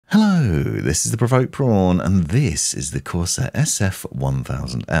Hello, this is the Provoked Prawn, and this is the Corsair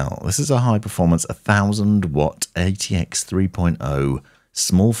SF1000L. This is a high-performance 1000-watt ATX 3.0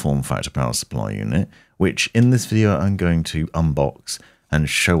 small form factor power supply unit, which in this video I'm going to unbox and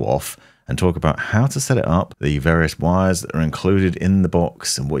show off and talk about how to set it up, the various wires that are included in the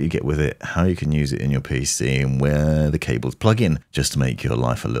box and what you get with it, how you can use it in your PC, and where the cables plug in, just to make your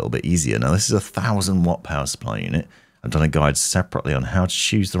life a little bit easier. Now, this is a 1000-watt power supply unit. I've done a guide separately on how to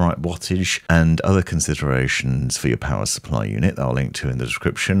choose the right wattage and other considerations for your power supply unit that I'll link to in the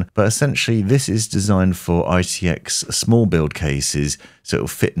description. But essentially, this is designed for ITX small build cases, so it'll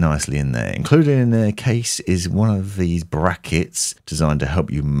fit nicely in there. Included in the case is one of these brackets designed to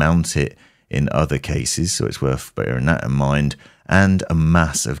help you mount it in other cases, so it's worth bearing that in mind, and a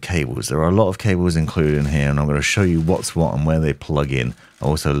mass of cables. There are a lot of cables included in here, and I'm going to show you what's what and where they plug in. I'll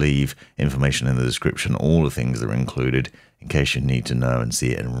also leave information in the description, all the things that are included, in case you need to know and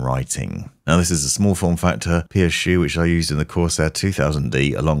see it in writing. Now, this is a small form factor PSU, which I used in the Corsair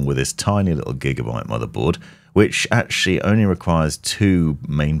 2000D, along with this tiny little Gigabyte motherboard, which actually only requires two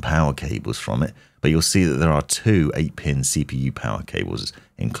main power cables from it, but you'll see that there are two 8-pin CPU power cables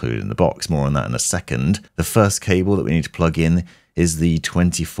included in the box. More on that in a second. The first cable that we need to plug in is the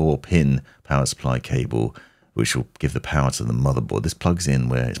 24-pin power supply cable, which will give the power to the motherboard. This plugs in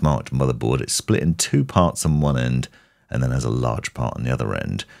where it's marked motherboard. It's split in two parts on one end and then has a large part on the other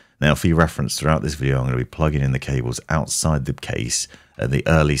end. Now, for your reference, throughout this video, I'm going to be plugging in the cables outside the case at the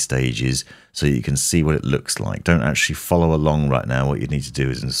early stages so you can see what it looks like. Don't actually follow along right now. What you need to do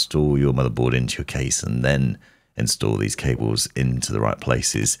is install your motherboard into your case and then install these cables into the right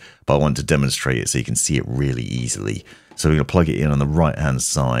places. But I want to demonstrate it so you can see it really easily. So we're going to plug it in on the right hand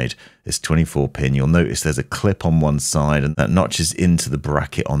side, this 24-pin. You'll notice there's a clip on one side and that notches into the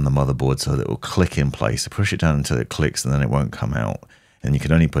bracket on the motherboard so that it will click in place. So push it down until it clicks and then it won't come out. And you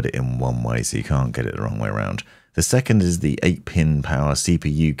can only put it in one way, so you can't get it the wrong way around. The second is the 8-pin power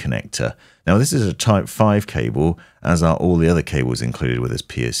CPU connector. Now, this is a Type 5 cable, as are all the other cables included with this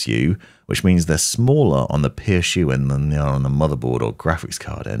PSU, which means they're smaller on the PSU end than they are on the motherboard or graphics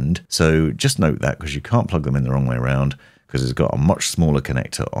card end. So just note that, because you can't plug them in the wrong way around, because it's got a much smaller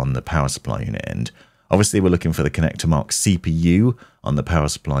connector on the power supply unit end. Obviously, we're looking for the connector marked CPU on the power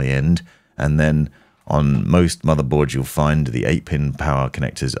supply end, and then on most motherboards, you'll find the 8-pin power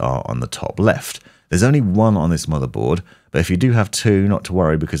connectors are on the top left. There's only one on this motherboard, but if you do have two, not to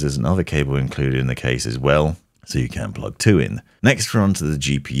worry, because there's another cable included in the case as well, so you can plug two in. Next, we're on to the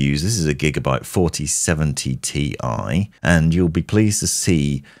GPUs. This is a Gigabyte 4070 Ti, and you'll be pleased to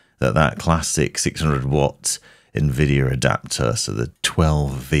see that classic 600-watt NVIDIA adapter, so the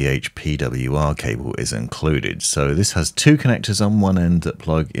 12VH PWR cable, is included. So this has two connectors on one end that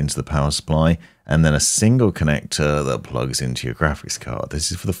plug into the power supply, and then a single connector that plugs into your graphics card. This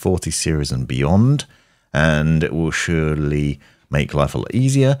is for the 40 series and beyond, and it will surely make life a lot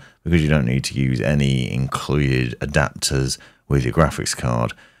easier because you don't need to use any included adapters with your graphics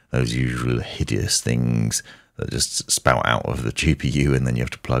card. Those usual hideous things that just spout out of the GPU and then you have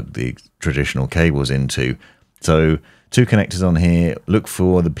to plug the traditional cables into. So two connectors on here. Look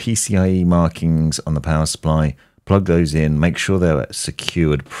for the PCIe markings on the power supply, plug those in, make sure they're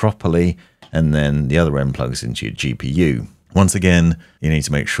secured properly, and then the other end plugs into your GPU. Once again, you need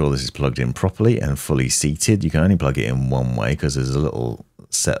to make sure this is plugged in properly and fully seated. You can only plug it in one way because there's a little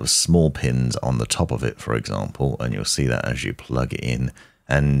set of small pins on the top of it, for example, and you'll see that as you plug it in.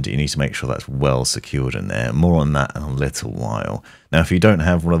 And you need to make sure that's well secured in there. More on that in a little while. Now, if you don't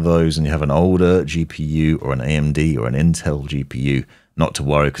have one of those and you have an older GPU or an AMD or an Intel GPU, not to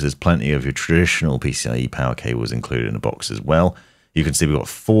worry, because there's plenty of your traditional PCIe power cables included in the box as well. You can see we've got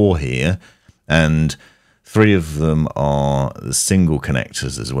 4 here, and 3 of them are the single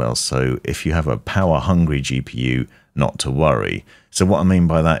connectors as well. So if you have a power-hungry GPU, not to worry. So what I mean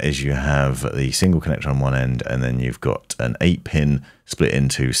by that is you have the single connector on one end, and then you've got an 8-pin split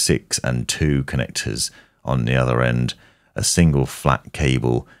into 6 and 2 connectors on the other end, a single flat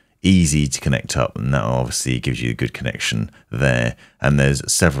cable, easy to connect up, and that obviously gives you a good connection there. And there's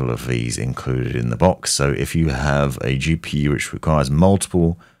several of these included in the box. So if you have a GPU which requires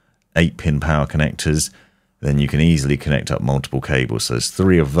multiple 8-pin power connectors, then you can easily connect up multiple cables. So there's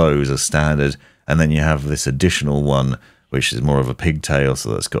 3 of those are standard, and then you have this additional one which is more of a pigtail,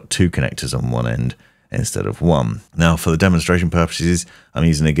 so that's got 2 connectors on one end instead of 1. Now, for the demonstration purposes, I'm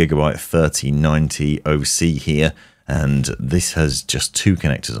using a Gigabyte 3090 OC here, and this has just 2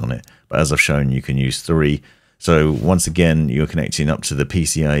 connectors on it, but as I've shown, you can use 3. So once again, you're connecting up to the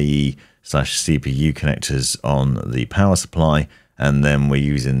PCIe/CPU connectors on the power supply, and then we're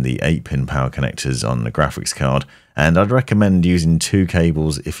using the 8-pin power connectors on the graphics card. And I'd recommend using 2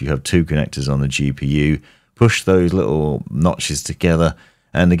 cables if you have 2 connectors on the GPU. Push those little notches together,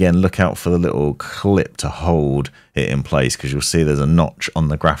 and again, look out for the little clip to hold it in place, because you'll see there's a notch on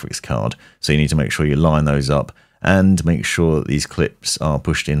the graphics card. So you need to make sure you line those up and make sure that these clips are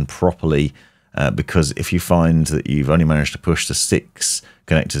pushed in properly, because if you find that you've only managed to push the 6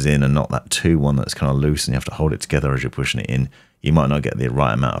 connectors in and not that 2 one that's kind of loose and you have to hold it together as you're pushing it in, you might not get the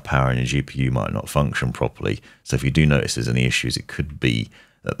right amount of power and your GPU might not function properly. So if you do notice there's any issues, it could be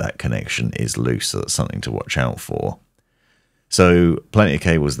that connection is loose, so that's something to watch out for. So plenty of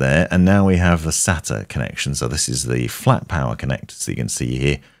cables there, and now we have the SATA connection. So this is the flat power connector, so you can see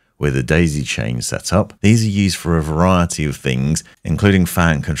here with a daisy chain setup. These are used for a variety of things, including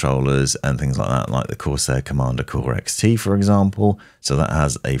fan controllers and things like that, like the Corsair Commander Core XT, for example. So that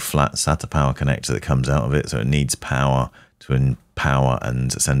has a flat SATA power connector that comes out of it, so it needs power to power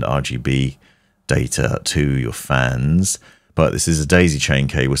and send RGB data to your fans. But this is a daisy chain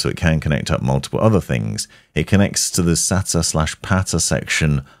cable, so it can connect up multiple other things. It connects to the SATA/PATA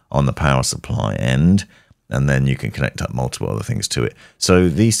section on the power supply end, and then you can connect up multiple other things to it. So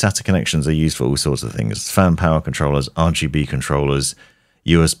these SATA connections are used for all sorts of things: fan power controllers, RGB controllers,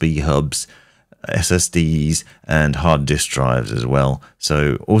 USB hubs, SSDs, and hard disk drives as well.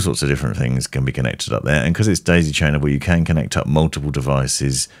 So all sorts of different things can be connected up there. And because it's daisy chainable, you can connect up multiple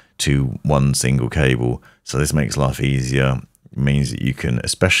devices to one single cable. So this makes life easier. It means that you can,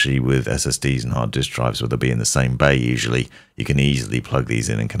 especially with SSDs and hard disk drives, where they'll be in the same bay usually, you can easily plug these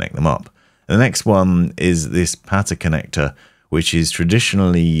in and connect them up. The next one is this PATA connector, which is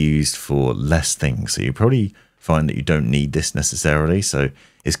traditionally used for less things. So you probably find that you don't need this necessarily. So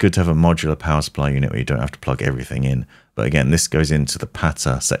it's good to have a modular power supply unit where you don't have to plug everything in. But again, this goes into the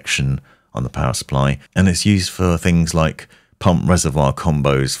PATA section on the power supply, and it's used for things like pump reservoir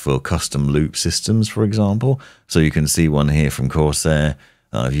combos for custom loop systems, for example. So you can see one here from Corsair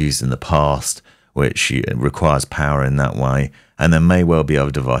that I've used in the past, which requires power in that way. And there may well be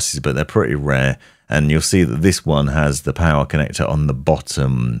other devices, but they're pretty rare. And you'll see that this one has the power connector on the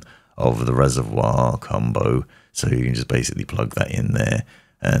bottom of the reservoir combo. So you can just basically plug that in there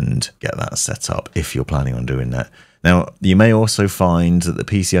and get that set up if you're planning on doing that. Now, you may also find that the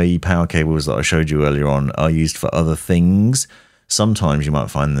PCIe power cables that I showed you earlier on are used for other things. Sometimes you might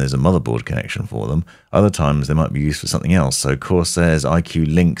find there's a motherboard connection for them. Other times they might be used for something else. So Corsair's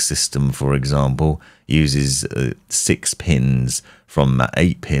IQ Link system, for example, uses 6 pins from that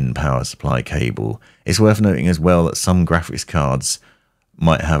 8-pin power supply cable. It's worth noting as well that some graphics cards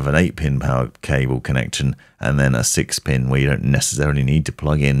might have an 8-pin power cable connection and then a 6-pin where you don't necessarily need to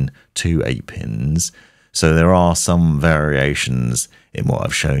plug in 2 8-pins. So there are some variations in what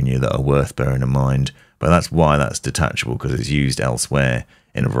I've shown you that are worth bearing in mind, but that's why that's detachable, because it's used elsewhere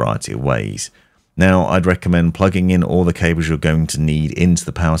in a variety of ways. Now, I'd recommend plugging in all the cables you're going to need into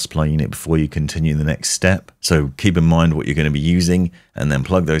the power supply unit before you continue the next step. So keep in mind what you're going to be using and then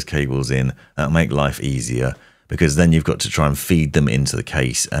plug those cables in. That'll make life easier, because then you've got to try and feed them into the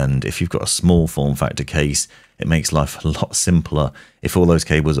case. And if you've got a small form factor case, it makes life a lot simpler if all those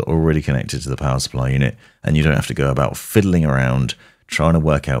cables are already connected to the power supply unit and you don't have to go about fiddling around trying to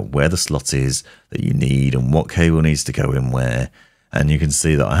work out where the slot is that you need and what cable needs to go in where. And you can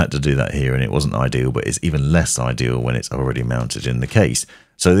see that I had to do that here, and it wasn't ideal, but it's even less ideal when it's already mounted in the case.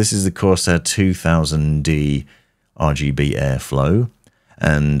 So this is the Corsair 2000D RGB airflow,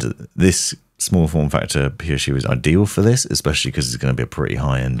 and this small form factor PSU is ideal for this, especially because it's going to be a pretty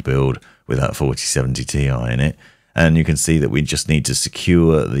high-end build with that 4070 Ti in it. And you can see that we just need to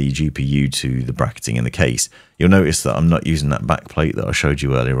secure the GPU to the bracketing in the case. You'll notice that I'm not using that back plate that I showed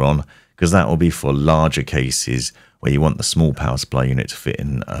you earlier on, because that will be for larger cases where you want the small power supply unit to fit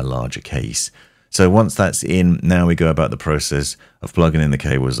in a larger case. So once that's in, now we go about the process of plugging in the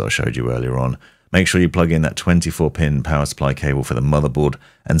cables that I showed you earlier on. Make sure you plug in that 24-pin power supply cable for the motherboard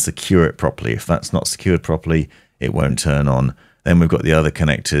and secure it properly. If that's not secured properly, it won't turn on. Then we've got the other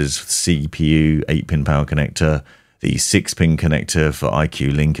connectors: CPU, 8-pin power connector, the 6-pin connector for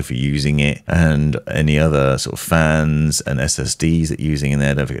IQ Link if you're using it, and any other sort of fans and SSDs that you're using in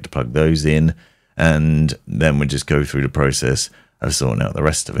there. Don't forget to plug those in. And then we just go through the process of sorting out the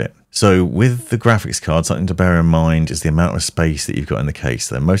rest of it. So with the graphics card, something to bear in mind is the amount of space that you've got in the case.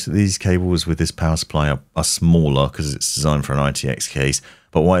 So most of these cables with this power supply are smaller because it's designed for an RTX case.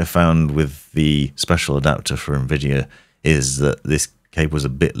 But what I found with the special adapter for NVIDIA is that this cable is a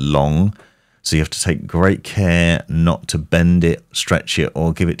bit long. So you have to take great care not to bend it, stretch it,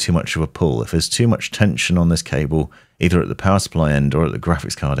 or give it too much of a pull. If there's too much tension on this cable, either at the power supply end or at the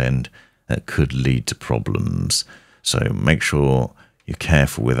graphics card end, that could lead to problems. So make sure you're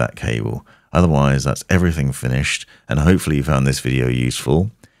careful with that cable. Otherwise, that's everything finished, and hopefully you found this video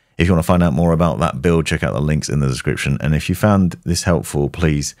useful. If you want to find out more about that build, check out the links in the description. And if you found this helpful,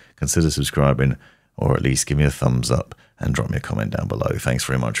 please consider subscribing, or at least give me a thumbs up and drop me a comment down below. Thanks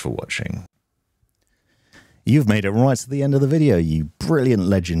very much for watching. You've made it right to the end of the video, you brilliant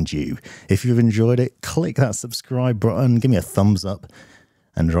legend you. If you've enjoyed it, click that subscribe button, give me a thumbs up,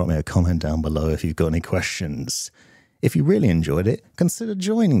 and drop me a comment down below if you've got any questions. If you really enjoyed it, consider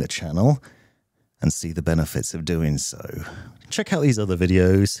joining the channel and see the benefits of doing so. Check out these other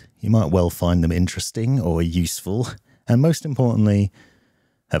videos, you might well find them interesting or useful, and most importantly,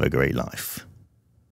 have a great life.